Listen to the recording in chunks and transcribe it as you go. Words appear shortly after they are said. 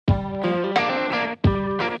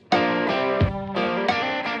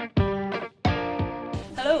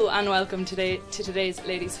and welcome to today's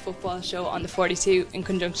Ladies Football Show on the 42 in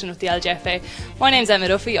conjunction with the LGFA. My name's Emma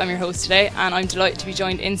Duffy, I'm your host today, and I'm delighted to be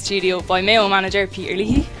joined in studio by Mayo manager Peter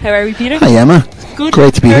Leahy. How are we, Peter? Hi Emma. Good.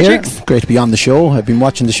 Great to be here. Tricks? Great to be on the show. I've been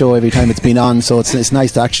watching the show every time it's been on, so it's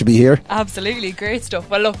nice to actually be here. Absolutely, great stuff.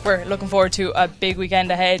 Well look, we're looking forward to a big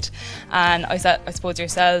weekend ahead, and I suppose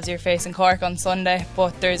yourselves, you're facing Cork on Sunday,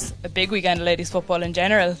 but there's a big weekend of ladies football in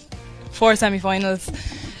general. 4 semi-finals,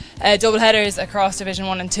 double headers across Division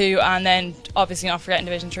 1 and 2, and then obviously not forgetting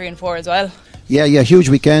Division 3 and 4 as well. Yeah, huge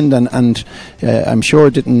weekend, and I'm sure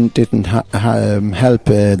it didn't help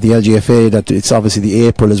the LGFA that it's obviously the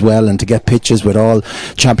April as well, and to get pitches with all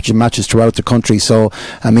championship matches throughout the country. So,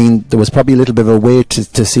 I mean, there was probably a little bit of a wait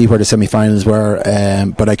to see where the semi-finals were,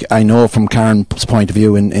 but I know from Karen's point of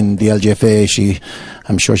view in the LGFA,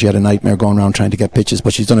 I'm sure she had a nightmare going around trying to get pitches,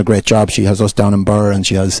 but she's done a great job. She has us down in Birr, and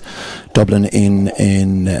she has Dublin in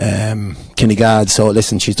Kinnegad. So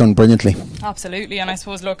listen, she's done brilliantly. Absolutely, and I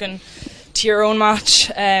suppose looking to your own match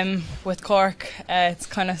with Cork, it's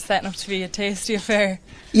kind of setting up to be a tasty affair.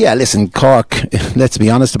 Yeah, listen, Cork, let's be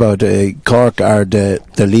honest about it, Cork are the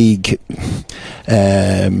league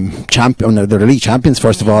champion. They're the league champions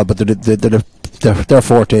first of all, but their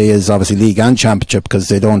forte is obviously league and championship, because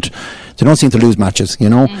they don't seem to lose matches, you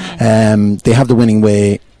know. They have the winning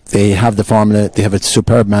way, they have the formula, they have a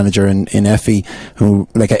superb manager in Effie, who,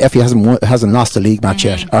 like, Effie hasn't lost a league match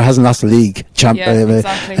yet, or hasn't lost a league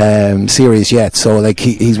series yet, so like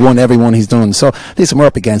he's won every one he's done. So listen, we're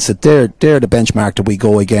up against it. They're the benchmark that we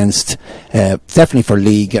go against, definitely for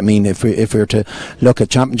league. I mean, if we're to look at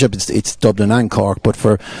championship, it's Dublin and Cork, but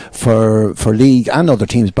for league, and other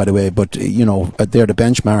teams by the way, but you know, they're the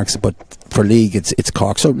benchmarks, but for league it's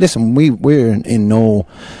Cork. So listen, we're in no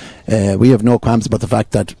we have no qualms about the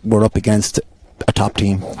fact that we're up against a top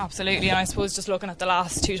team. Absolutely, and I suppose just looking at the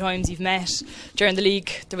last 2 times you've met during the league,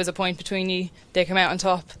 there was a point between you. They came out on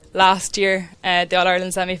top last year, the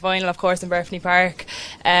All-Ireland semi-final, of course, in Breffni Park.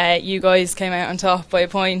 You guys came out on top by a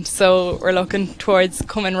point, so we're looking towards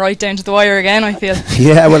coming right down to the wire again, I feel.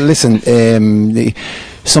 Yeah, well listen,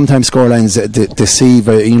 sometimes scorelines deceive.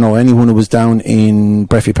 You know, anyone who was down in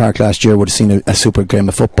Breffni Park last year would have seen a super game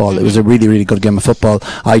of football. It was a really, really good game of football.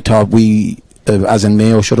 I thought we, as in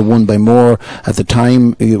Mayo, should have won by more at the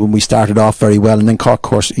time. We started off very well, and then Cork, of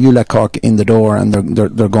course, you let Cork in the door, and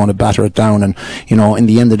they're going to batter it down. And you know, in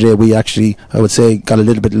the end of the day, we actually, I would say, got a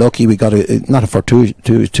little bit lucky. We got not a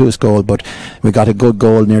fortuitous goal, but we got a good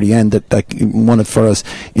goal near the end that won it for us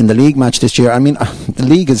in the league match this year. I mean, the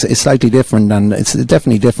league is slightly different, and it's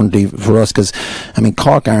definitely differently for us, because I mean,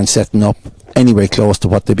 Cork aren't setting up anywhere close to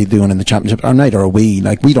what they'd be doing in the championship, or neither are we.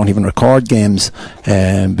 Like, we don't even record games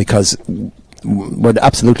because we're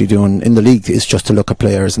absolutely doing in the league is just to look at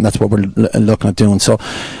players, and that's what we're looking at doing. So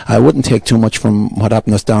I wouldn't take too much from what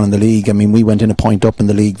happened to us down in the league. I mean, we went in a point up in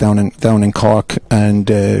the league down in Cork, and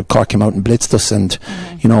Cork came out and blitzed us, and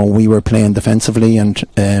you know, we were playing defensively, and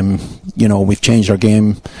you know, we've changed our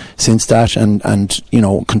game since that, and you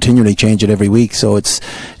know, continually change it every week. So it's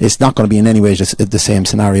not going to be in any way just the same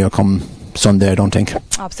scenario come Sunday, I don't think.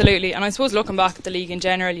 Absolutely, and I suppose looking back at the league in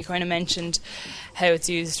general, you kind of mentioned how it's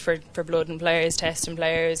used for blooding players, testing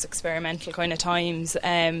players, experimental kind of times.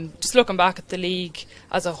 Just looking back at the league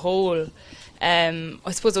as a whole,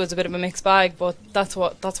 I suppose it was a bit of a mixed bag, but that's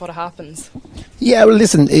what happens. Yeah, well,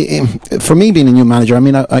 listen, for me being a new manager, I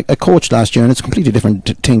mean, I coached last year, and it's a completely different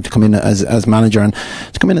thing to come in as manager. And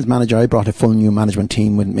to come in as manager, I brought a full new management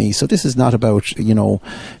team with me. So this is not about, you know,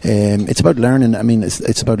 it's about learning. I mean,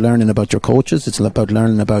 it's about learning about your coaches. It's about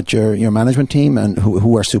learning about your management team, and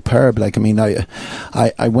who are superb. Like, I mean,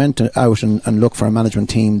 I went out and looked for a management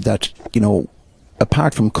team that, you know,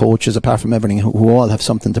 apart from coaches, apart from everything, who all have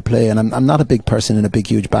something to play. And I'm not a big person in a big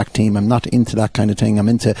huge back team. I'm not into that kind of thing. I'm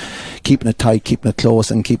into keeping it tight, keeping it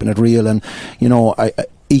close, and keeping it real. And you know,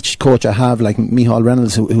 each coach I have, like Micheál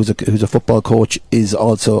Reynolds, who's a football coach, is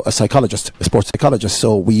also a psychologist, a sports psychologist.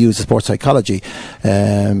 So we use sports psychology.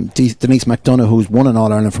 Denise McDonough, who's won an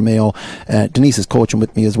All-Ireland for Mayo, Denise is coaching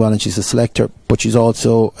with me as well, and she's a selector, but she's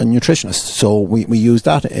also a nutritionist. So we use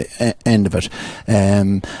that end of it.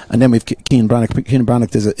 And then we've Cian Brannock. Cian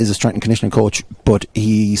Brannock is a strength and conditioning coach, but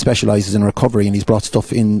he specialises in recovery, and he's brought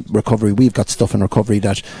stuff in recovery. We've got stuff in recovery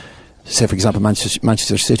that, say for example,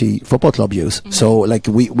 Manchester City Football Club use. So like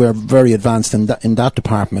we're very advanced in that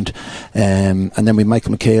department. And then we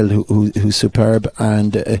Michael McHale, who's superb,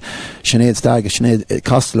 and Sinead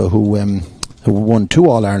Costello, who won 2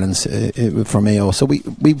 All-Irelands for Mayo. So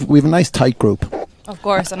we've a nice tight group. Of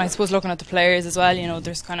course, and I suppose looking at the players as well, you know,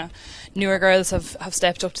 there's kind of newer girls have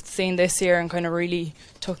stepped up to the scene this year and kind of really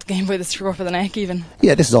took the game by the scruff of the neck even.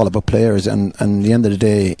 Yeah, this is all about players, and at the end of the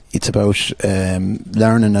day it's about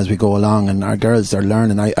learning as we go along, and our girls are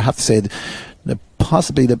learning. I have to say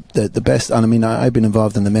possibly the best, and I mean I've been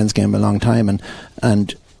involved in the men's game a long time,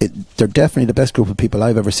 and they're definitely the best group of people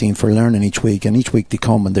I've ever seen for learning each week, and each week they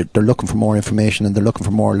come and they're looking for more information and they're looking for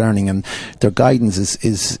more learning, and their guidance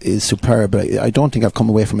is superb. I don't think I've come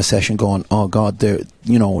away from a session going, oh God,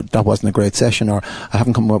 that wasn't a great session, or I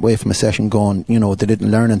haven't come away from a session going, they didn't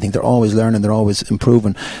learn anything. They're always learning, they're always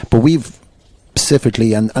improving. But we've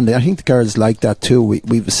specifically, and I think the girls like that too,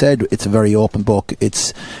 we've said it's a very open book.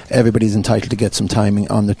 It's everybody's entitled to get some timing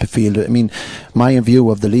on the field. I mean, my view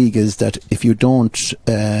of the league is that if you don't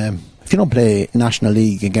play National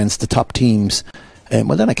League against the top teams,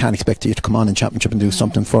 well then I can't expect you to come on in Championship and do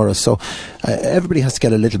something for us. So everybody has to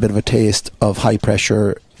get a little bit of a taste of high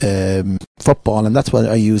pressure football, and that's what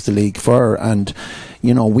I use the league for. And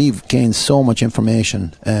we've gained so much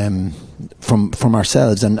information from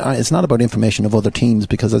ourselves, and it's not about information of other teams,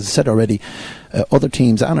 because as I said already, other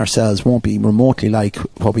teams and ourselves won't be remotely like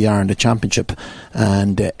what we are in the Championship.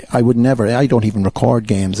 And I don't even record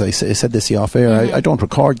games. I said this off air. I don't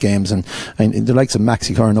record games, and the likes of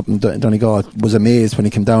Maxi Curran up in Donegal was amazed when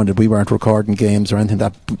he came down that we weren't recording games or anything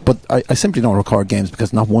like that. But I simply don't record games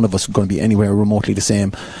because not one of us is going to be anywhere remotely the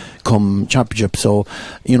same come Championship. So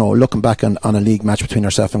looking back on a league match between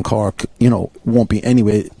ourselves and Cork, won't be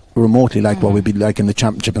anyway remotely like what we'd be like in the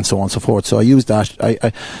Championship and so on and so forth. So I use that.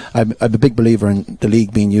 I'm a big believer in the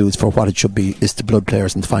league being used for what it should be, is to blood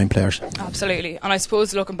players and to fine players. Absolutely. And I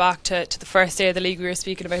suppose looking back to the first day of the league, we were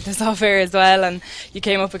speaking about this off air as well, and you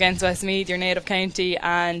came up against Westmeath, your native county,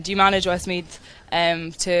 and you managed Westmeath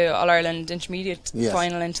to All-Ireland Intermediate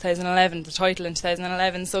final in 2011, the title in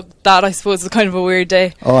 2011. So that, I suppose, was kind of a weird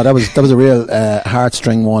day. Oh, that was a real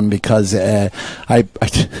heartstring one, because I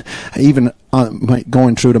even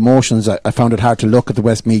going through the motions, I found it hard to look at the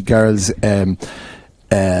Westmeath girls.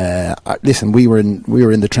 Listen, we were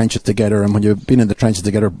in the trenches together, and when you've been in the trenches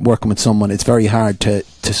together working with someone, it's very hard to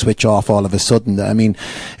switch off all of a sudden. I mean,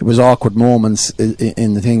 it was awkward moments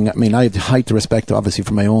in the thing. I mean, I have height of respect obviously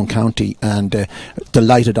for my own county, and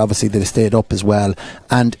delighted obviously that they stayed up as well.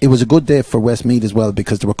 And it was a good day for Westmeath as well,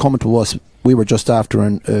 because they were coming to us. We were just after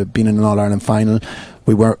being in an All-Ireland final.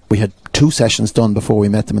 We had 2 sessions done before we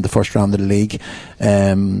met them in the first round of the league.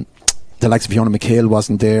 The likes of Fiona McHale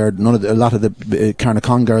wasn't there. A lot of the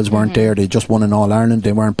Carnacon girls weren't there. They just won in All-Ireland.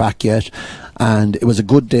 They weren't back yet. And it was a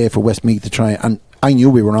good day for Westmeath to try. And I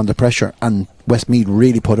knew we were under pressure, and Westmeath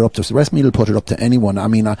really put it up to us. Westmeath will put it up to anyone. I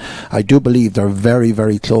mean, I do believe they're very,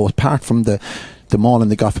 very close. Apart from the mauling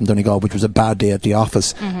they got from Donegal, which was a bad day at the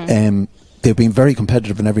office, they've been very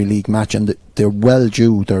competitive in every league match, and they're well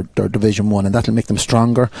due their Division 1, and that'll make them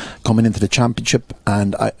stronger coming into the Championship.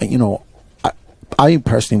 And I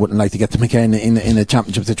personally wouldn't like to get them again in a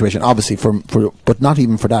Championship situation, obviously, but not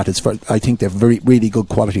even for that. I think they're very, really good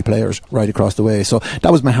quality players right across the way. So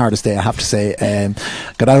that was my hardest day, I have to say.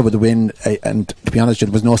 Got out with the win, and to be honest,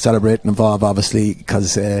 there was no celebrating involved, obviously,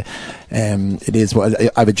 because it is what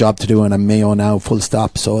I have a job to do, and I'm Mayo now, full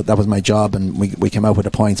stop. So that was my job, and we came out with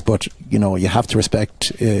the points. But you have to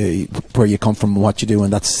respect where you come from and what you do,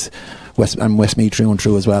 and that's Westmeath through and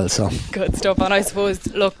through as well. So good stuff. And I suppose,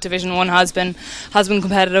 look, Division 1 has been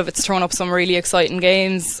competitive. It's thrown up some really exciting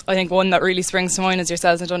games. I think one that really springs to mind is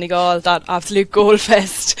yourselves in Donegal, that absolute goal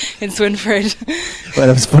fest in Swinford. Well,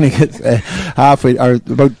 it was funny, halfway, or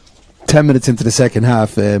about 10 minutes into the second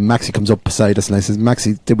half, Maxi comes up beside us and I says,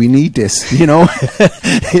 Maxi, did we need this?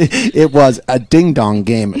 It was a ding-dong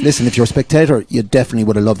game. Listen, if you're a spectator, you definitely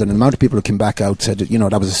would have loved it. And the amount of people who came back out said,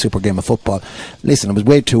 that was a super game of football. Listen, it was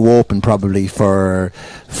way too open probably for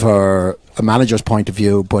a manager's point of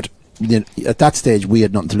view, but at that stage we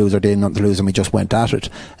had nothing to lose, or they had nothing to lose, and we just went at it.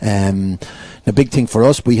 The big thing for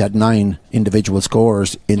us, we had 9 individual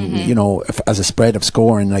scores in as a spread of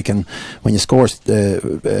scoring. Like, and when you score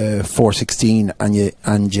 4-16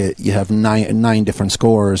 and you have nine different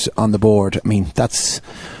scores on the board, I mean that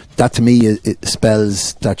to me it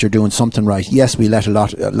spells that you're doing something right. Yes, we let a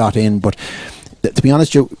lot in, but to be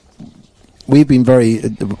honest, we've been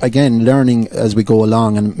again learning as we go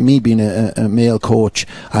along, and me being a male coach,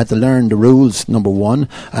 I had to learn the rules, number one,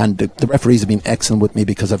 and the referees have been excellent with me,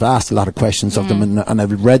 because I've asked a lot of questions of them, and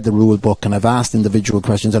I've read the rule book, and I've asked individual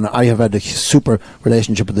questions, and I have had a super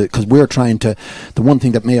relationship with it, because we're trying to, the one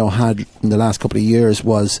thing that Mayo had in the last couple of years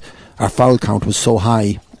was our foul count was so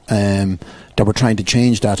high that we're trying to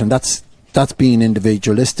change that, and that's being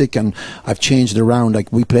individualistic, and I've changed it around.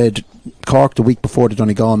 Like, we played Cork the week before the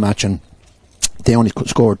Donegal match, and they only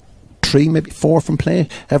scored 3, maybe 4 from play.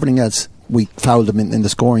 Everything else, we fouled them in the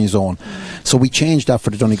scoring zone. So we changed that for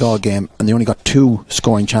the Donegal game, and they only got 2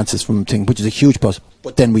 scoring chances from thing, which is a huge plus.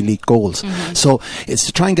 But then we leaked goals. So it's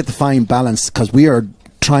to try and get the fine balance, because we are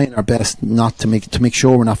trying our best not to make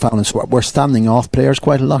sure we're not fouling. So we're standing off players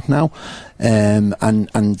quite a lot now, and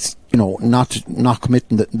you know, not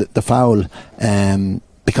committing the foul,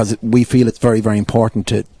 because we feel it's very, very important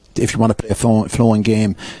to, if you want to play a flowing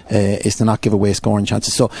game, is to not give away scoring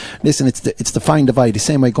chances. So listen, it's the fine divide. The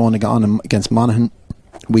same way going on against Monaghan,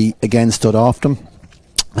 we again stood off them.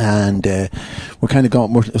 And we're kind of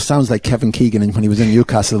going, it sounds like Kevin Keegan when he was in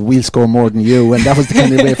Newcastle, we'll score more than you, and that was the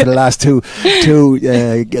kind of way for the last two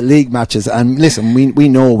league matches. And listen, we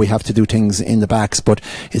know we have to do things in the backs, but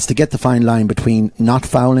it's to get the fine line between not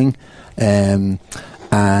fouling and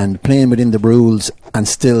playing within the rules and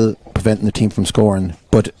still preventing the team from scoring.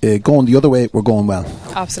 But going the other way, we're going well.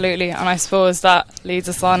 Absolutely, and I suppose that leads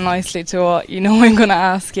us on nicely to what you know I'm going to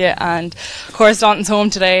ask you. And of course, Staunton's home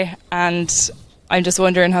today, and I'm just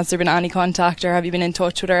wondering, has there been any contact, or have you been in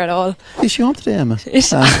touch with her at all? Is she on today, Emma? Did you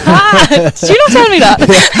not tell me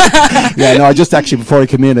that? Yeah, no, I just actually, before I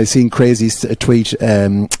came in, I seen Crazy's tweet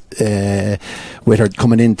with her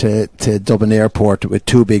coming into Dublin Airport with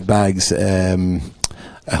 2 big bags.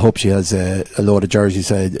 I hope she has a load of jerseys,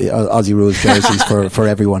 Aussie Rules jerseys for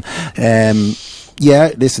everyone.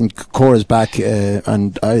 Yeah, listen, Cora's back,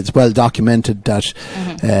 and it's well documented that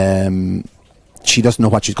she doesn't know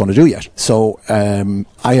what she's going to do yet. So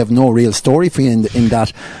I have no real story for you in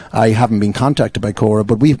that I haven't been contacted by Cora,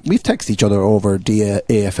 but we've texted each other over the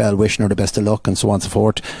AFL, wishing her the best of luck and so on and so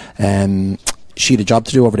forth. She had a job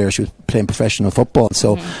to do over there. She was playing professional football,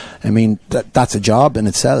 so I mean that's a job in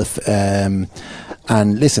itself.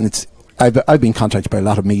 And listen, I've been contacted by a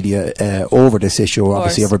lot of media over this issue,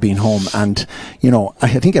 obviously, ever being home, and you know, I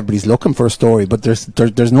think everybody's looking for a story, but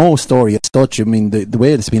there's no story as such. I mean, the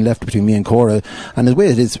way it's been left between me and Cora, and the way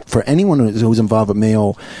it is for anyone who's involved with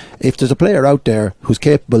Mayo, if there's a player out there who's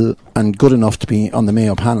capable and good enough to be on the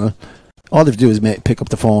Mayo panel, all they have to do is pick up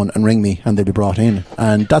the phone and ring me, and they'll be brought in.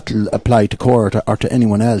 And that'll apply to Cora or to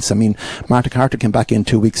anyone else. I mean, Marta Carter came back in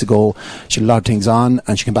 2 weeks ago. She had a lot of things on,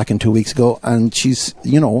 and she came back in 2 weeks ago, and she's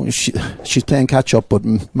playing catch up, but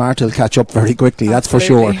Marta will catch up very quickly. Absolutely. That's for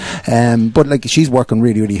sure. But like, she's working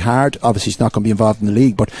really, really hard. Obviously, she's not going to be involved in the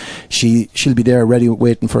league, but she'll be there ready,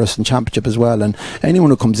 waiting for us in Championship as well. And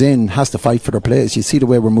anyone who comes in has to fight for their place. You see the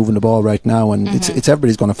way we're moving the ball right now, and it's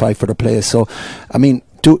everybody's going to fight for their place. So, I mean,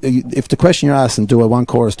 if the question you're asking, do I want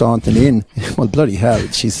Cora Staunton in? Well, bloody hell,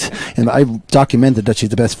 I've documented that she's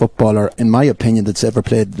the best footballer, in my opinion, that's ever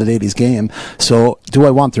played the ladies' game. So, do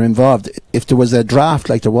I want her involved? If there was a draft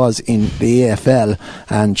like there was in the AFL,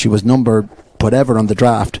 and she was number whatever on the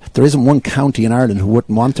draft, there isn't one county in Ireland who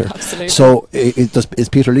wouldn't want her. Absolutely. So is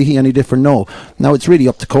Peter Leahy any different? No. Now it's really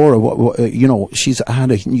up to Cora. You know, she's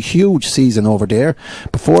had a huge season over there.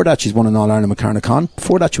 Before that, she's won an All-Ireland with Carnacon.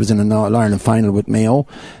 Before that, she was in an All-Ireland final with Mayo.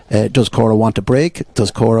 Does Cora want a break?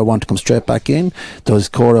 Does Cora want to come straight back in? Does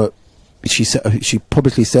Cora... She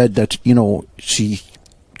publicly said that, you know, she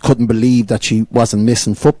couldn't believe that she wasn't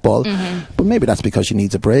missing football, but maybe that's because she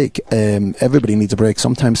needs a break. Everybody needs a break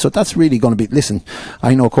sometimes, so that's really going to be, listen,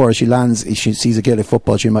 I know Cora, she sees a Gaelic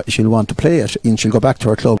football, she'll want to play it, and she'll go back to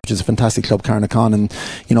her club, which is a fantastic club, Carnacon, and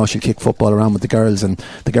you know, she'll kick football around with the girls, and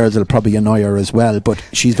the girls will probably annoy her as well, but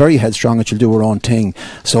she's very headstrong and she'll do her own thing.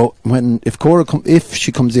 So if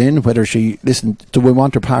she comes in, whether do we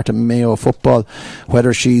want her part of Mayo football,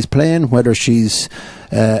 whether she's playing, whether she's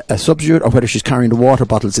a substitute, or whether she's carrying the water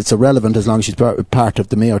bottles, it's irrelevant as long as she's part of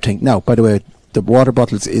the Mayo thing. Now, by the way, the water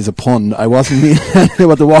bottles is a pun. I wasn't meaning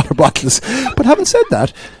about the water bottles, but having said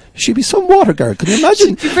that, she'd be some water girl. Could you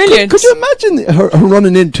imagine? She'd be brilliant. Could you imagine her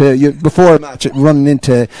running into before a match, running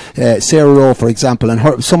into Sarah Rowe, for example,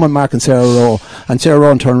 and someone marking Sarah Rowe, and Sarah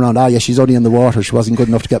Rowe turn around, yeah, she's only in the water, she wasn't good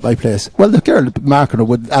enough to get my place. Well, the girl marking her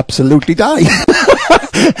would absolutely die.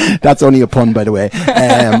 That's only a pun, by the way.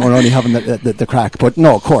 We're only having the crack, but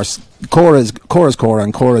no, of course, Cora's Cora,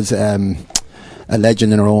 and Cora's a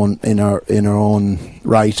legend in her own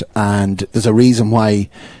right, and there's a reason why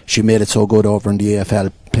she made it so good over in the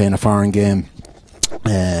AFL playing a foreign game,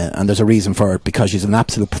 and there's a reason for it, because she's an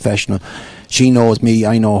absolute professional. She knows me,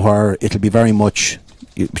 I know her. It'll be very much,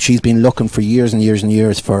 she's been looking for years and years and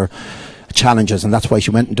years for challenges, and that's why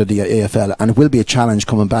she went into the AFL, and it will be a challenge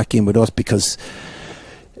coming back in with us, because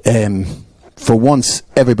for once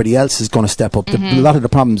everybody else is going to step up. A lot of the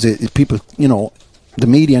problems is people, you know, the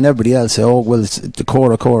media and everybody else say, oh, well, it's the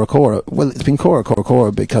Cora. Well, it's been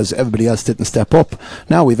Cora because everybody else didn't step up.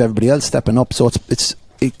 Now we've everybody else stepping up, so it's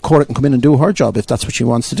Cora can come in and do her job if that's what she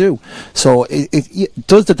wants to do. So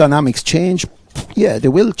does the dynamics change? Yeah, they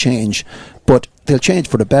will change, but they'll change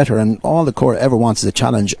for the better, and all the Cora ever wants is a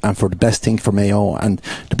challenge and for the best thing for Mayo. And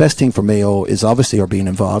the best thing for Mayo is obviously her being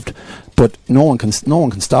involved, but no one can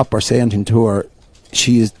stop or say anything to her.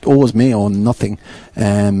 She owes Mayo nothing.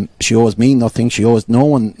 She owes me nothing. She owes no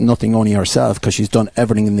one nothing, only herself, because she's done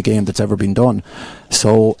everything in the game that's ever been done.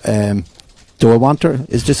 So do I want her?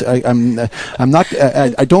 It's just I'm not.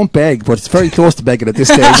 I don't beg, but it's very close to begging at this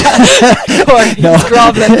stage. No,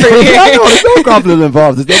 groveling for you. No, there's no groveling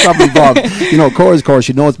involved. You know, Cora's Cora.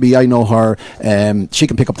 She knows me. I know her. She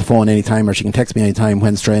can pick up the phone anytime, or she can text me anytime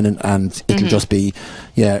when's training, and it'll just be,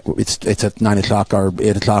 yeah, it's at 9 o'clock or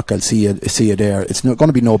 8 o'clock. I'll see you there. It's not going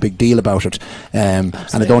to be no big deal about it, and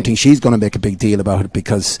I don't think she's going to make a big deal about it,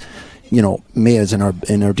 because, you know, Maya's in her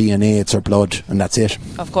DNA, it's her blood, and that's it.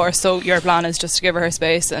 Of course. So your plan is just to give her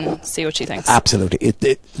space and see what she thinks. Absolutely.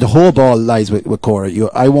 The whole ball lies with Cora.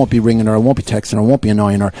 I won't be ringing her, I won't be texting her, I won't be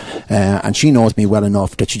annoying her, and she knows me well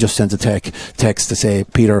enough that she just sends a text to say,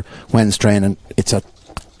 Peter, when's training? It's at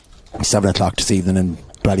 7 o'clock this evening in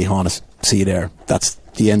Ballyhonus. See you there. That's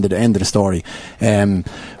the end of the story.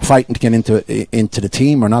 Fighting to get into the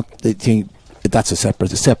team or not, the team, that's a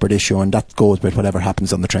separate issue, and that goes with whatever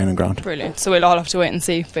happens on the training ground. Brilliant. So we'll all have to wait and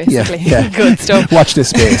see, basically. Yeah. Good stuff. Watch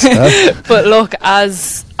this space. But look,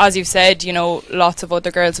 as you've said, you know, lots of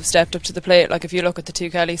other girls have stepped up to the plate. Like if you look at the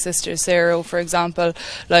two Kelly sisters, Sarah, for example,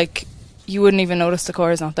 like you wouldn't even notice the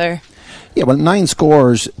Cora's not there. Yeah, well, 9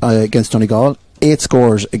 scores against Donegal, 8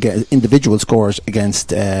 scores individual scores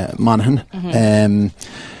against Monaghan.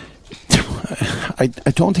 I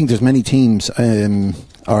don't think there's many teams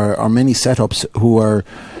or many setups who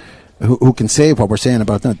can say what we're saying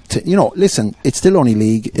about that. You know, listen, it's still only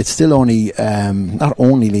league. It's still only not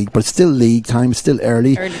only league, but it's still league time. It's still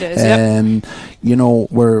early. Early days, you know,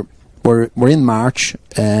 we're in March.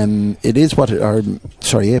 It is what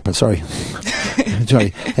April. Sorry.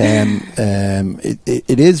 Sorry.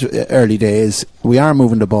 It is early days. We are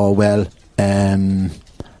moving the ball well, and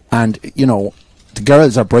you know, the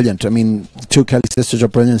girls are brilliant. I mean, the two Kelly sisters are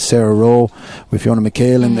brilliant. Sarah Rowe with Fiona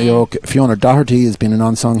McHale in the yoke. Fiona Doherty has been an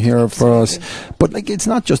unsung hero for us. But like, it's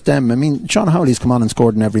not just them. I mean, Sean Howley's come on and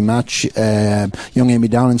scored in every match. Young Amy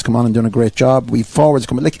Downing's come on and done a great job. We've forwards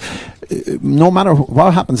come, like, no matter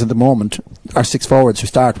what happens at the moment, our 6 forwards who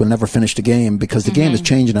start will never finish the game, because the game is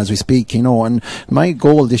changing as we speak, you know. And my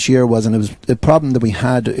goal this year was, and it was the problem that we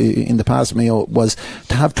had in the past, Mayo, was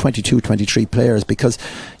to have 22, 23 players, because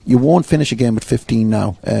you won't finish a game with 15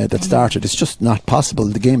 now that started. It's just not possible.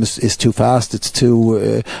 The game is too fast. It's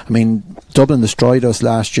too I mean, Dublin destroyed us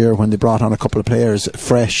last year when they brought on a couple of players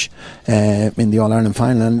fresh in the All-Ireland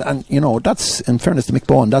final, and you know, that's, in fairness to Mick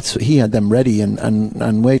Bowen, he had them ready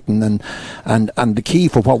and waiting, and the key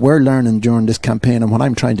for what we're learning during this campaign, and what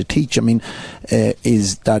I'm trying to teach, I mean,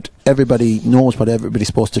 is that everybody knows what everybody's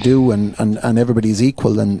supposed to do, and everybody's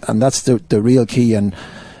equal, and that's the real key. And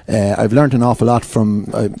I've learned an awful lot from,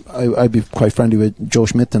 I'd be quite friendly with Joe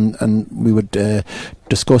Schmidt, and we would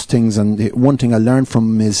discuss things, and one thing I learned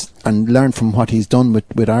from him is, and learned from what he's done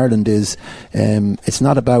with Ireland, is it's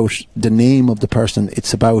not about the name of the person,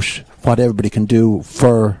 it's about what everybody can do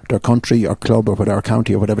for their country or club or whatever,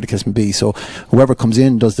 county or whatever the case may be. So whoever comes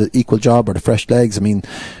in does the equal job, or the fresh legs. I mean,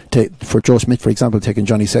 for Joe Schmidt, for example, taking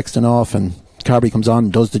Johnny Sexton off, and Carberry comes on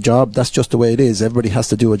and does the job. That's just the way it is. Everybody has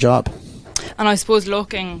to do a job. And I suppose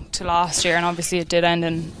looking to last year, and obviously it did end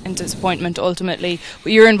in disappointment ultimately,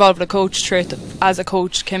 but you're involved with a coach, Truth, as a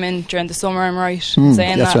coach, came in during the summer, I'm right saying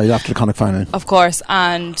that? That's right, after the Connacht final. Of course,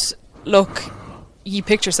 and look, you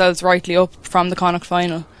picked yourselves rightly up from the Connacht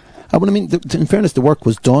final. Well, I mean, in fairness, the work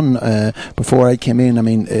was done before I came in. I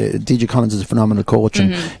mean, DJ Collins is a phenomenal coach,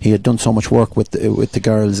 and he had done so much work with the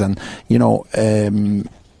girls, and you know,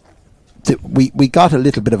 we got a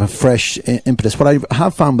little bit of a fresh impetus. What I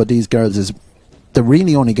have found with these girls is they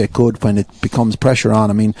really only get good when it becomes pressure on.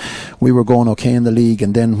 I mean, we were going okay in the league,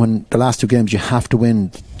 and then when the last 2 games you have to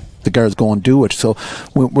win, the girls go and do it. So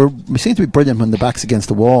we seem to be brilliant when the back's against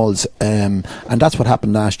the walls, and that's what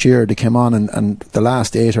happened last year. They came on, and the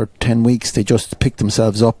last 8 or 10 weeks they just picked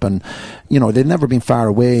themselves up, and you know, they'd never been far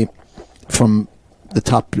away from the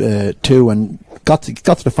top 2, and got to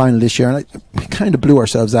the final this year, and we kind of blew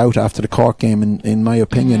ourselves out after the Cork game, in my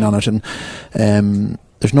opinion, on it. And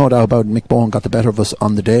there's no doubt about it, Mick Bowen got the better of us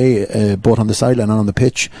on the day, both on the sideline and on the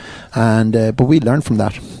pitch, and but we learned from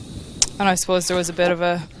that. And I suppose there was a bit of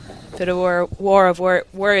a war of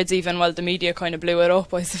words, even while the media kind of blew it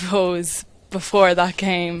up, I suppose, before that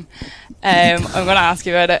game. I'm going to ask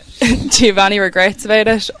you about it. Do you have any regrets about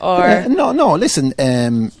it? Or no, listen,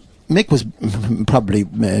 Mick was probably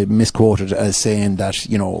misquoted as saying that,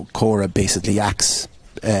 you know, Cora basically acts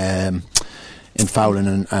in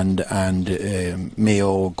fouling and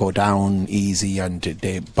Mayo go down easy and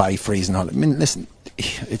they buy frees and all. I mean, listen,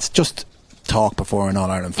 it's just talk before an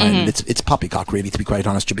All-Ireland final. It's poppycock, really, to be quite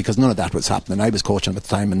honest with you, because none of that was happening. I was coaching at the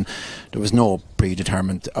time and there was no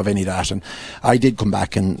predetermined of any of that, and I did come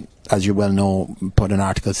back and, as you well know, put an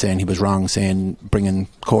article saying he was wrong, saying bringing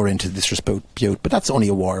Cora into disrepute, but that's only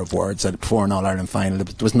a war of words. Before an All-Ireland final,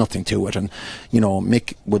 there was nothing to it, and you know,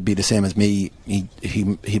 Mick would be the same as me.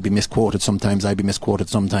 He'd be misquoted sometimes, I'd be misquoted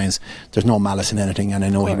sometimes. There's no malice in anything, and I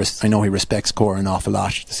know he respects Cora an awful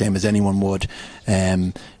lot, the same as anyone would.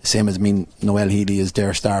 Same as me. Noelle Healy is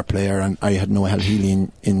their star player, and I had Noelle Healy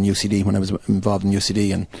in UCD when I was involved in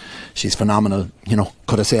UCD, and she's phenomenal. You know,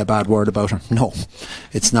 could I say a bad word about her? No,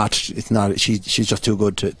 it's not. She's just too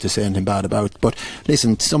good to say anything bad about. But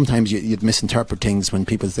listen, sometimes you'd misinterpret things when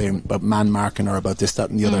people say about man marking or about this, that,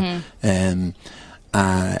 and the other.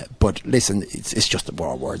 But listen, it's just a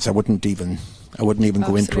war of words. I wouldn't even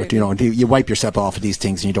go into it. You know, you wipe yourself off of these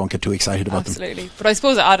things and you don't get too excited about them. Absolutely. But I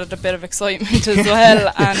suppose it added a bit of excitement as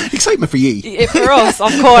well. And excitement for ye. For us,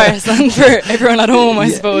 of course, and for everyone at home, I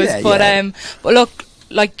suppose. But look,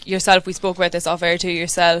 like yourself, we spoke about this off air too,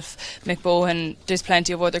 yourself, Mick Bohan, there's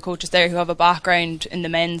plenty of other coaches there who have a background in the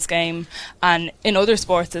men's game and in other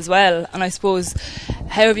sports as well. And I suppose,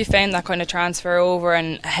 how have you found that kind of transfer over,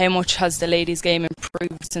 and how much has the ladies' game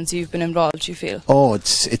improved since you've been involved, do you feel? Oh,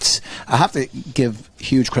 it's I have to give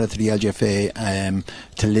huge credit to the LGFA,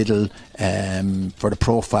 to Lidl, for the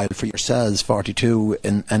profile, for yourselves, 42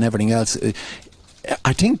 and everything else.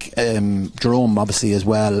 I think Jerome obviously as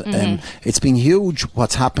well. It's been huge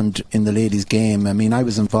what's happened in the ladies' game. I mean, I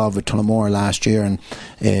was involved with Tullamore last year and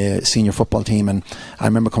senior football team, and I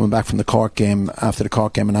remember coming back from the Cork game, after the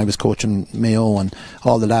Cork game, and I was coaching Mayo and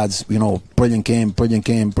all the lads, you know, brilliant game,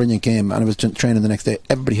 and I was training the next day.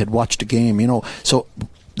 Everybody had watched the game, you know, so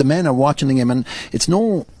the men are watching the game, and it's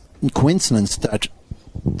no coincidence that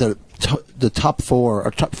the top four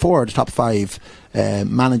or the top five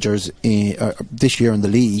managers this year in the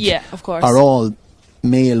league, of course, are all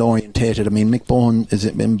male orientated. I mean, Mick Bohan is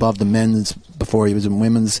involved in men's before he was in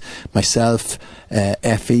women's. Myself,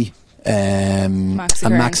 Effie, and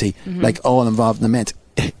Maxie, like all involved in the men's.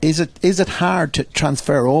 Is it hard to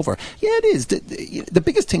transfer over? Yeah, it is. The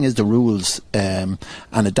biggest thing is the rules, and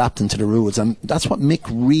adapting to the rules, and that's what Mick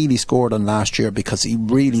really scored on last year, because he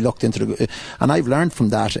really looked into the. And I've learned from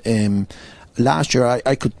that. Last year,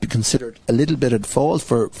 I could be considered a little bit at fault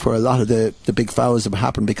for a lot of the big fouls that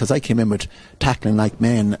happened, because I came in with tackling like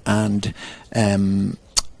men, and in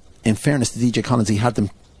fairness to DJ Collins, he had them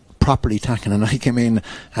properly tackling, and I came in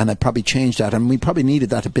and I probably changed that, and we probably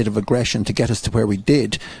needed that a bit of aggression to get us to where we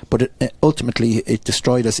did, but ultimately it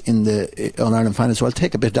destroyed us in the All-Ireland final. So I'll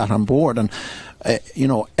take a bit of that on board, and you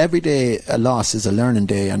know, every day a loss is a learning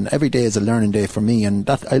day, and every day is a learning day for me, and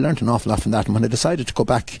that I learned an awful lot from that. And when I decided to go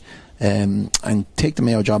back and take the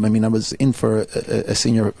Mayo job, I mean, I was in for a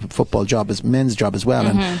senior football job, as men's job as well,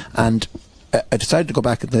 and I decided to go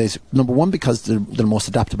back at this, number one, because they're the most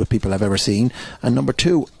adaptable people I've ever seen, and number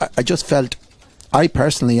two, I just felt I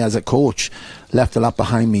personally, as a coach, left a lot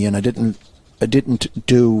behind me, and I didn't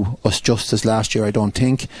do us justice last year, I don't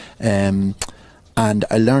think, and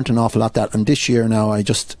I learnt an awful lot that. And this year now,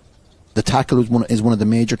 the tackle is one of the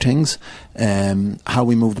major things, how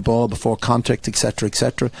we move the ball before contact,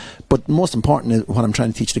 etc. But most important is what I'm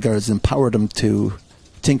trying to teach the girls is empower them to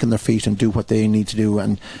think on their feet and do what they need to do,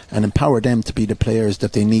 and empower them to be the players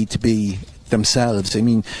that they need to be themselves. I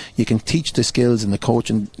mean, you can teach the skills and the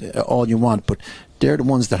coaching all you want, but they're the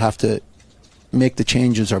ones that have to make the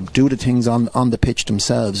changes or do the things on the pitch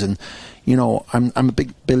themselves. And you know, I'm a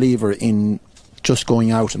big believer in just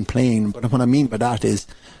going out and playing, but what I mean by that is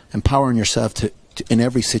empowering yourself to in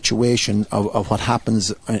every situation of what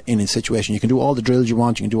happens in a situation. You can do all the drills you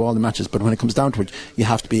want, you can do all the matches, but when it comes down to it, you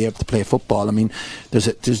have to be able to play football. I mean, there's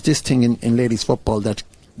this thing in ladies football that,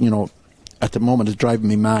 you know, at the moment is driving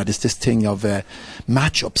me mad. Is this thing of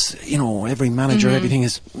matchups. You know, every manager, everything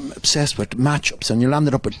is obsessed with matchups, and you'll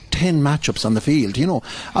end up with 10 matchups on the field. You know,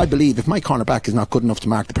 I believe if my cornerback is not good enough to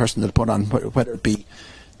mark the person they'll put on, whether it be,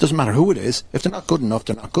 doesn't matter who it is, if they're not good enough,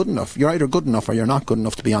 they're not good enough. You're either good enough or you're not good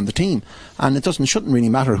enough to be on the team, and it shouldn't really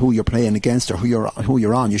matter who you're playing against or who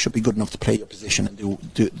you're on. You should be good enough to play your position and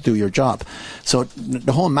do your job. So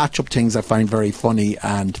the whole matchup things I find very funny,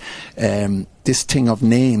 and this thing of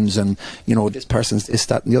names and, you know, this person's this,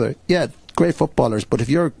 that and the other. Yeah, great footballers, but if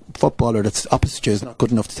your footballer that's opposite you is not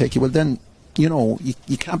good enough to take you, well then, you know,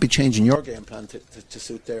 you can't be changing your game plan to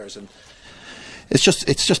suit theirs. And it's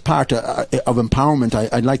just part of empowerment.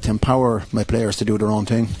 I'd like to empower my players to do their own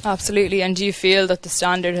thing. Absolutely. And do you feel that the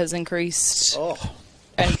standard has increased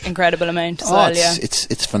an incredible amount as well?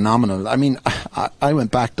 It's phenomenal. I mean, I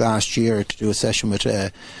went back last year to do a session with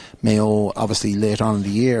Mayo, obviously late on in the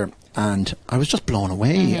year, and I was just blown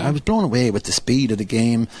away. I was blown away with the speed of the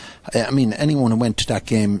game. I mean, anyone who went to that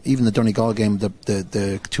game, even the Donegal game,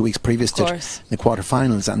 the 2 weeks previous to the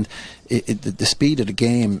quarterfinals, and the speed of the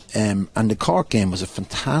game, and the Cork game was a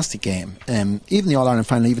fantastic game. Even the All-Ireland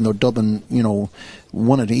final, even though Dublin,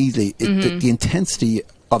 won it easily, the intensity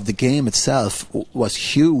of the game itself was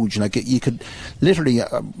huge. Like, you could literally,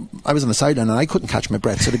 I was on the sideline and I couldn't catch my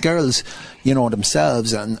breath. So the girls,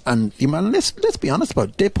 themselves, and let's be honest about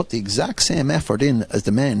it, they put the exact same effort in as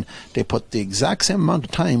the men. They put the exact same amount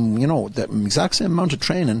of time, the exact same amount of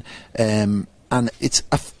training, and it's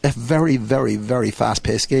a very, very, very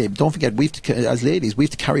fast-paced game. Don't forget, as ladies, we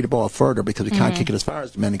have to carry the ball further because we can't kick it as far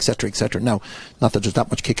as the men, etc., etc. Now, not that there's that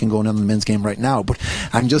much kicking going on in the men's game right now, but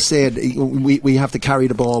I'm just saying we have to carry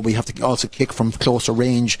the ball. We have to also kick from closer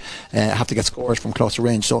range, have to get scores from closer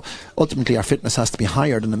range. So ultimately, our fitness has to be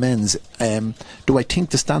higher than the men's. Do I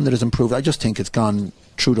think the standard has improved? I just think it's gone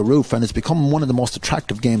through the roof, and it's become one of the most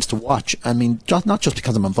attractive games to watch. I mean, not just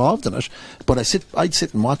because I'm involved in it, but I'd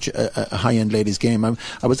sit and watch a high-end ladies game.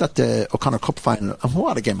 I was at the O'Connor Cup final, and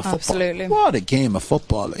what a game of football. Absolutely. What a game of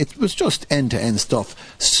football. It was just end-to-end stuff.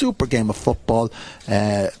 Super game of football.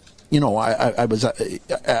 I was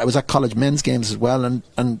at college men's games as well,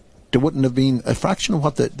 and there wouldn't have been a fraction of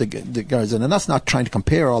what the girls in. And that's not trying to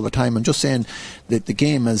compare all the time. I'm just saying that the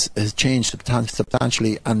game has changed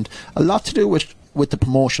substantially, and a lot to do with the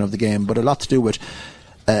promotion of the game, but a lot to do with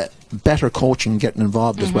better coaching getting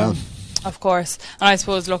involved as well. Of course. And I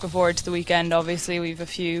suppose looking forward to the weekend, obviously we've a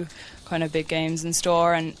few kind of big games in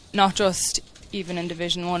store, and not just even in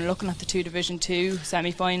Division 1, looking at the two Division 2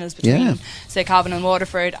 semi-finals between, say, Cavan and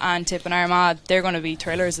Waterford, and Tip and Armagh, they're going to be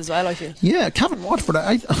thrillers as well, I feel. Yeah, Cavan and Waterford,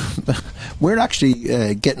 we're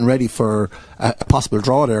actually getting ready for a possible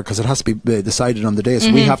draw there, because it has to be decided on the day,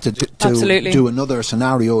 so we have to do another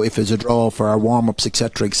scenario if it's a draw for our warm-ups,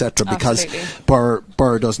 etc., because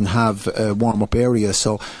Burr doesn't have a warm-up area.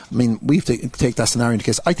 So I mean, we have to take that scenario into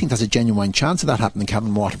case. I think there's a genuine chance of that happening in Cavan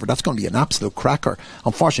and Waterford. That's going to be an absolute cracker.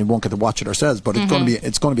 Unfortunately, we won't get to watch it ourselves, but it's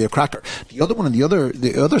going to be a cracker. The other one on the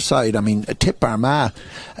other side, I mean, Tip Armagh,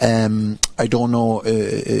 I don't know,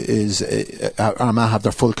 is Armagh have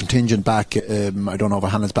their full contingent back. I don't know if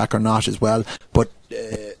Hannah's back or not as well, but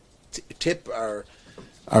Tip are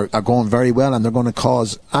going very well, and they're going to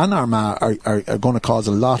cause, and Armagh are going to cause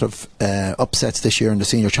a lot of upsets this year in the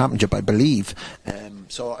senior championship, I believe.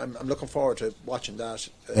 So I'm looking forward to watching that.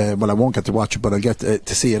 Well, I won't get to watch it, but I'll get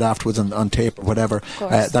to see it afterwards on tape or whatever.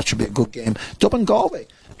 That should be a good game. Dublin Galway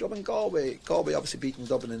obviously beating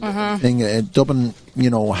Dublin in the thing. Dublin,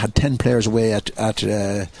 had 10 players away at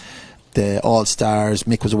the All-Stars.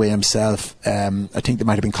 Mick was away himself. I think they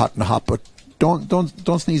might have been caught in the hot, but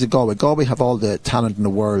don't sneeze at Galway. Galway have all the talent in the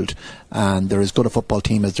world, and they're as good a football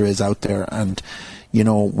team as there is out there. And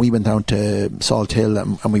we went down to Salt Hill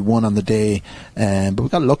and we won on the day, but we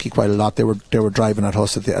got lucky quite a lot. They were driving at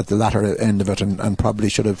us at the latter end of it, and probably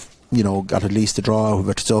should have got at least a draw out of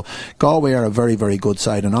it. So Galway are a very, very good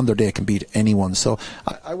side, and on their day can beat anyone. So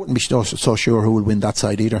I wouldn't be so sure who will win that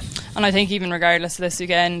side either. And I think even regardless of this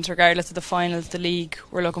weekend, regardless of the finals, the league,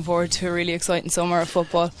 we're looking forward to a really exciting summer of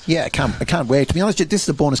football. Yeah, I can't wait. To be honest, this is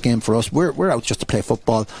a bonus game for us. We're out just to play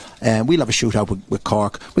football, and we'll have a shootout with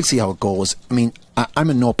Cork. We'll see how it goes. I mean, I'm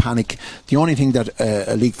in no panic. The only thing that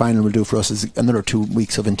a league final will do for us is another 2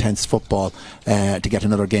 weeks of intense football to get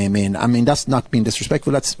another game in. I mean, that's not being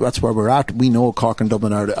disrespectful. That's where we're at. We know Cork and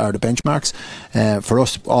Dublin are the benchmarks. For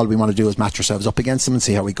us, all we want to do is match ourselves up against them and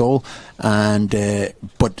see how we go. And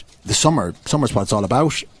but the summer's what it's all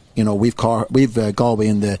about. We've Galway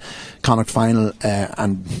in the Connacht final,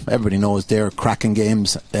 and everybody knows they're cracking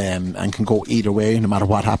games and can go either way no matter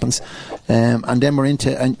what happens. And then we're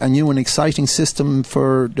into a new and exciting system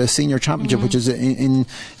for the senior championship, which is in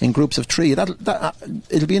groups of 3.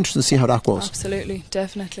 It'll be interesting to see how that goes. Absolutely,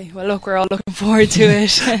 definitely. Well, look, we're all looking forward to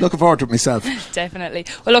it. Looking forward to it myself. Definitely.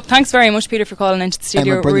 Well, look, thanks very much, Peter, for calling into the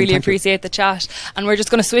studio. We really appreciate the chat. And we're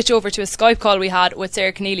just going to switch over to a Skype call we had with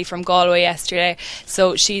Sarah Keneally from Galway yesterday.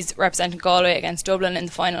 So she's representing Galway against Dublin in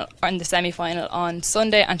the semi-final on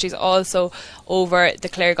Sunday, and she's also over the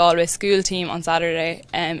Clare Galway school team on Saturday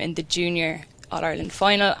in the junior All-Ireland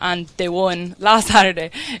final, and they won last Saturday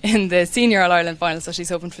in the senior All-Ireland final, so she's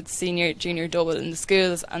hoping for the senior junior double in the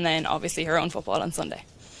schools, and then obviously her own football on Sunday.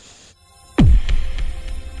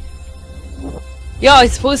 Yeah, I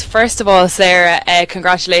suppose first of all, Sarah,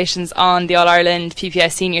 congratulations on the All-Ireland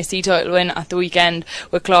PPS Senior C title win at the weekend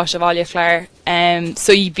with Closh of Alia Clare.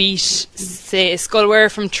 So you beat, say,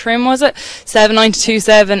 Sculware from Trim, was it? 7-9 to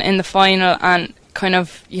 2-7 in the final, and kind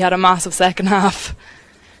of you had a massive second half.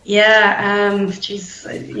 Yeah, as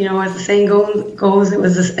the saying goes, it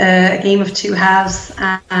was a game of two halves.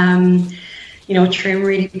 Trim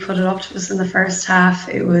really put it up to us in the first half.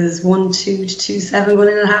 It was 1-2 to 2-7 going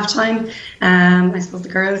in at half time. I suppose the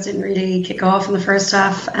girls didn't really kick off in the first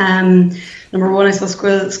half. Number one, I suppose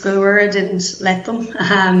Sculware didn't let them.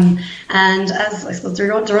 And as I suppose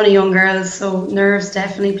they're only young girls, so nerves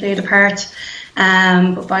definitely played a part.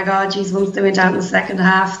 But by God, once they went out in the second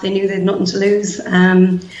half, they knew they had nothing to lose.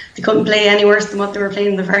 They couldn't play any worse than what they were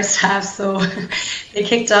playing in the first half, so they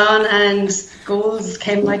kicked on and goals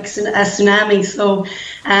came like a tsunami. So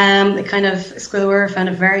it kind of, Sculware found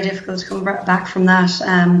it very difficult to come back from that.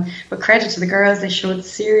 But credit to the girls, they showed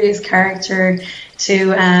serious character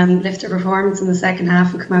to lift their performance in the second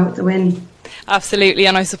half and come out with the win. Absolutely,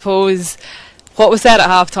 and I suppose what was said at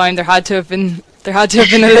half time, there had to have been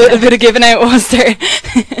a little bit of giving out, was there?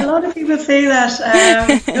 A lot of people say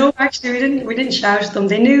that. No, actually, we didn't shout at them.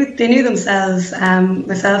 They knew themselves.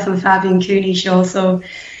 Myself and Fabian Cooney, she also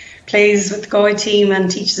plays with the Galway team and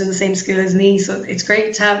teaches in the same school as me. So it's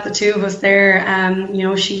great to have the two of us there.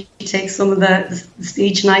 She takes some of the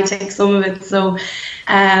speech and I take some of it. So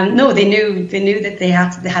no, they knew that they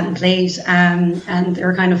hadn't played, and they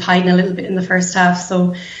were kind of hiding a little bit in the first half.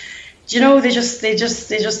 So. They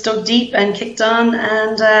just dug deep and kicked on,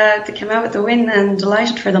 and they came out with the win, and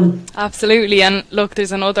delighted for them. Absolutely, and look,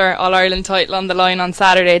 there's another All-Ireland title on the line on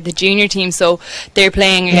Saturday, the junior team, so they're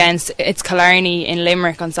playing against, it's Killarney in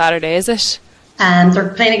Limerick on Saturday, is it?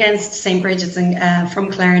 They're playing against St. Bridget's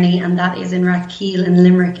from Killarney, and that is in Rathkeil in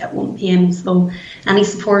Limerick at 1 p.m. So any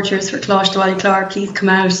supporters for Closh to Alia Clare, please come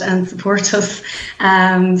out and support us.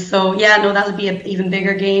 That'll be an even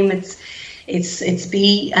bigger game. It's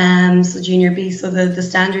B, so junior B, so the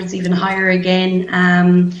standard's even higher again.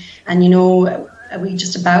 We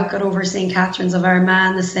just about got over St. Catherine's of Armagh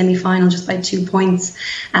in the semi-final just by 2 points.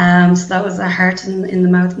 So that was a heart in the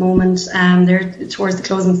mouth moment there towards the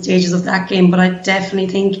closing stages of that game. But I definitely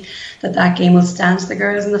think that game will stand to the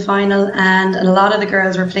girls in the final. And a lot of the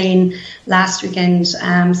girls were playing last weekend,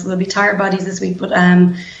 so they'll be tired bodies this week. But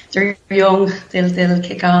they're young, they'll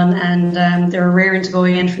kick on, and they're raring to go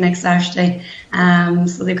again for next Saturday.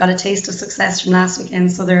 So they've got a taste of success from last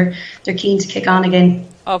weekend, so they're keen to kick on again.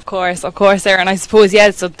 Of course, there, and I suppose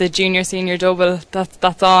so the junior senior double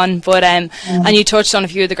that's on. But and you touched on a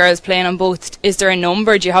few of the girls playing on both. Is there a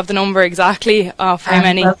number? Do you have the number exactly of how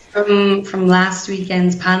many? Well, from last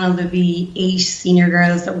weekend's panel, there'll be 8 senior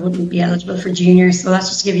girls that wouldn't be eligible for junior. So that's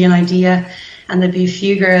just to give you an idea. And there'd be a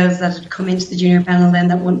few girls that had come into the junior panel then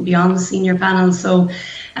that wouldn't be on the senior panel. So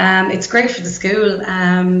it's great for the school.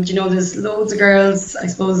 There's loads of girls, I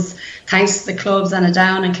suppose, thanks to the clubs and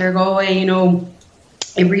Down and Clare Galway,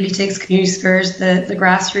 it really takes community spirit, the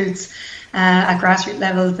grassroots. At grassroots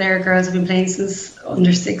levels there, girls have been playing since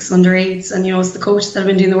under 6, under 8s, and it's the coaches that have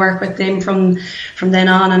been doing the work with them from then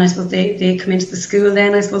on, and I suppose they come into the school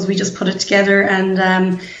then. I suppose we just put it together,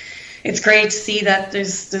 and it's great to see that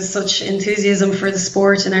there's such enthusiasm for the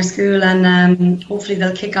sport in our school, and hopefully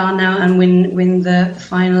they'll kick on now and win the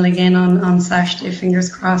final again on Saturday.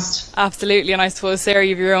 Fingers crossed. Absolutely, and I suppose Sarah,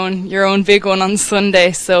 you have your own big one on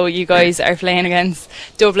Sunday. So you guys are playing against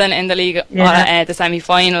Dublin in the league, the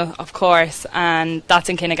semi-final, of course, and that's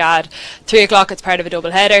in Kinnegad. 3:00. It's part of a double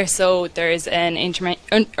header, so there's an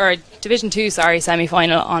Division 2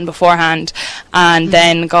 semi-final on beforehand, and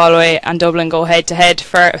then Galway and Dublin go head to head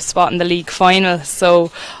for a spot in the league final.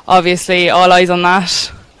 So obviously all eyes on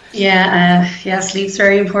that. Sleep's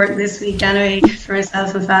very important this week anyway for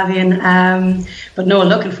myself and Fabian, but no,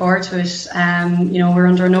 looking forward to it. We're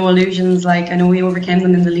under no illusions. Like, I know we overcame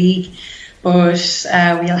them in the league, but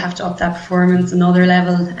we'll have to up that performance another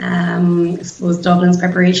level. I suppose Dublin's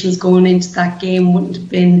preparations going into that game wouldn't have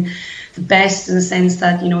been the best, in the sense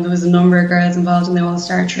that there was a number of girls involved in the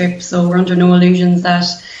All-Star trip, so we're under no illusions that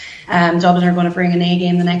Dublin are going to bring an A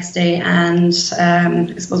game the next day, and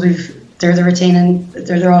I suppose they're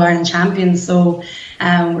All-Ireland champions, so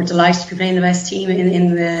we're delighted to be playing the best team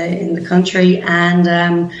in the country,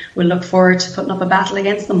 and we'll look forward to putting up a battle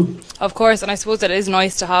against them. Of course, and I suppose it is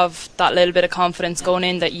nice to have that little bit of confidence going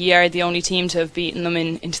in that you are the only team to have beaten them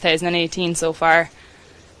in 2018 so far.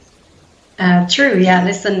 True, yeah,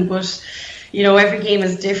 listen, but every game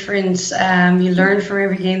is different. You learn from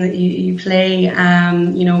every game that you play.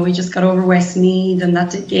 We just got over Westmeath, and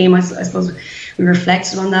that game, I suppose we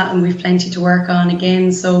reflected on that, and we've plenty to work on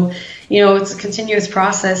again. So it's a continuous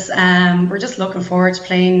process. We're just looking forward to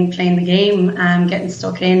playing the game, getting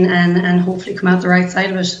stuck in, and hopefully come out the right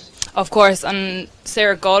side of it. Of course, and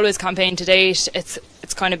Sarah, Galway's campaign to date, it's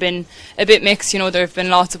kind of been a bit mixed. There have been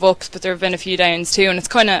lots of ups, but there have been a few downs too, and it's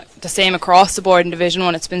kind of the same across the board in Division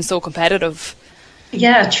 1. It's been so competitive.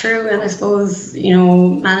 Yeah, true. And I suppose,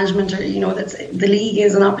 management, that's the league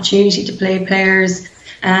is an opportunity to play players,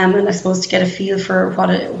 and I suppose to get a feel for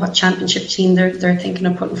what championship team they're thinking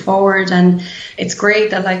of putting forward. And it's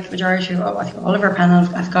great that majority of, I think all of our panel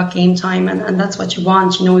have got game time, and that's what you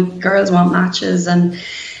want. Girls want matches, and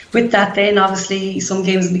with that, then obviously some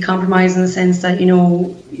games will be compromised in the sense that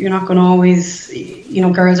you're not going to always,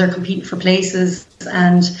 girls are competing for places,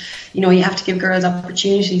 and you have to give girls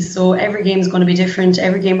opportunities. So every game is going to be different.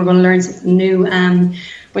 Every game we're going to learn something new.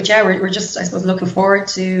 But yeah, we're just, I suppose, looking forward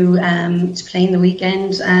to playing the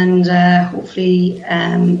weekend, and hopefully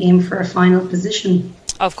aim for a final position.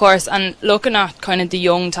 Of course, and looking at kind of the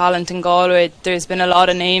young talent in Galway, there's been a lot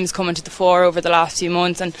of names coming to the fore over the last few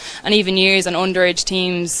months, and even years, and underage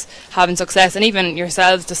teams having success, and even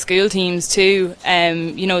yourselves, the school teams too.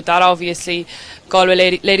 That obviously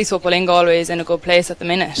Galway ladies football in Galway is in a good place at the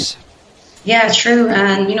minute. Yeah, true.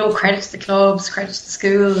 And, credit to the clubs, credit to the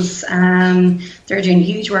schools. They're doing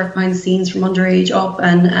huge work behind the scenes from underage up,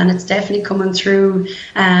 and it's definitely coming through,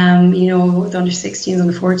 the under 16s,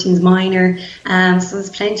 under 14s minor. So there's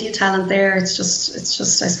plenty of talent there. It's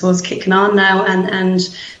just I suppose, kicking on now, and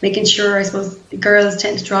making sure, I suppose, girls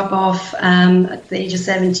tend to drop off at the age of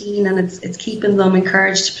 17, and it's keeping them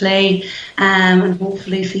encouraged to play, and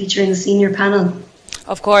hopefully feature in the senior panel.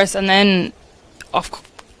 Of course, and then,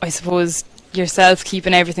 I suppose, yourself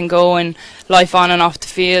keeping everything going, life on and off the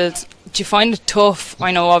field. Do you find it tough?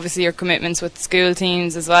 I know obviously your commitments with school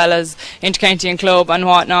teams as well as intercounty and club and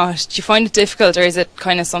whatnot. Do you find it difficult, or is it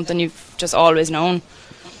kind of something you've just always known?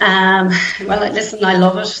 Well, listen, I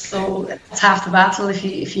love it, so it's half the battle. If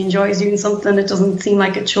you enjoy doing something, it doesn't seem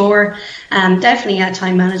like a chore. Definitely at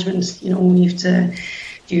time management, when you have to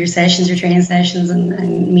do your sessions, your training sessions,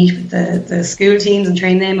 and meet with the school teams and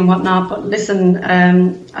train them and whatnot. But listen,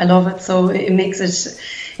 I love it, so it makes it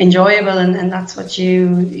enjoyable, and that's why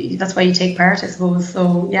you take part, I suppose.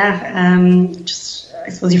 So yeah, I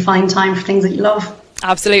suppose you find time for things that you love.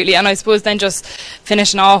 Absolutely. And I suppose then just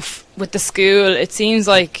finishing off with the school, it seems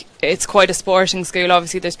like it's quite a sporting school.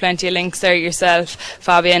 Obviously there's plenty of links there, yourself,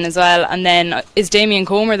 Fabienne as well, and then is Damien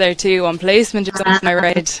Comer there too on placement or something, I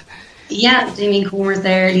read? Yeah, Damien Comer's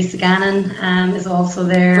there, Lisa Gannon is also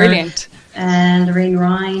there. Brilliant. And Lorraine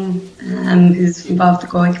Ryan, who's involved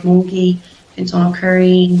with Galway Camogie, Fintan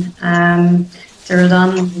O'Curry, Cyril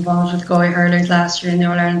Dunn involved with Galway Hurlers last year in the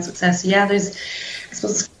All-Ireland success. So yeah, I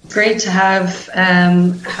suppose it's great to have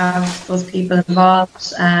those people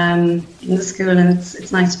involved in the school, and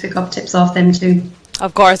it's nice to pick up tips off them too.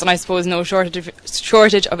 Of course, and I suppose no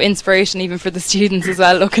shortage of inspiration even for the students as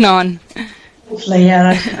well, looking on. Hopefully,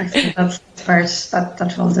 yeah, I think that's part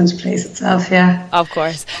that falls into place itself, yeah. Of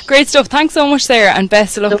course. Great stuff. Thanks so much, Sarah, and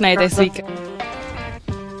best of luck now this week.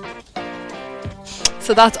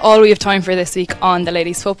 So that's all we have time for this week on the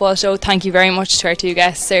Ladies Football Show. Thank you very much to our two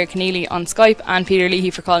guests, Sarah Keneally on Skype and Peter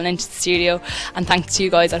Leahy for calling into the studio, and thanks to you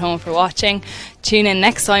guys at home for watching. Tune in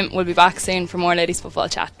next time. We'll be back soon for more Ladies Football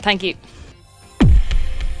chat. Thank you.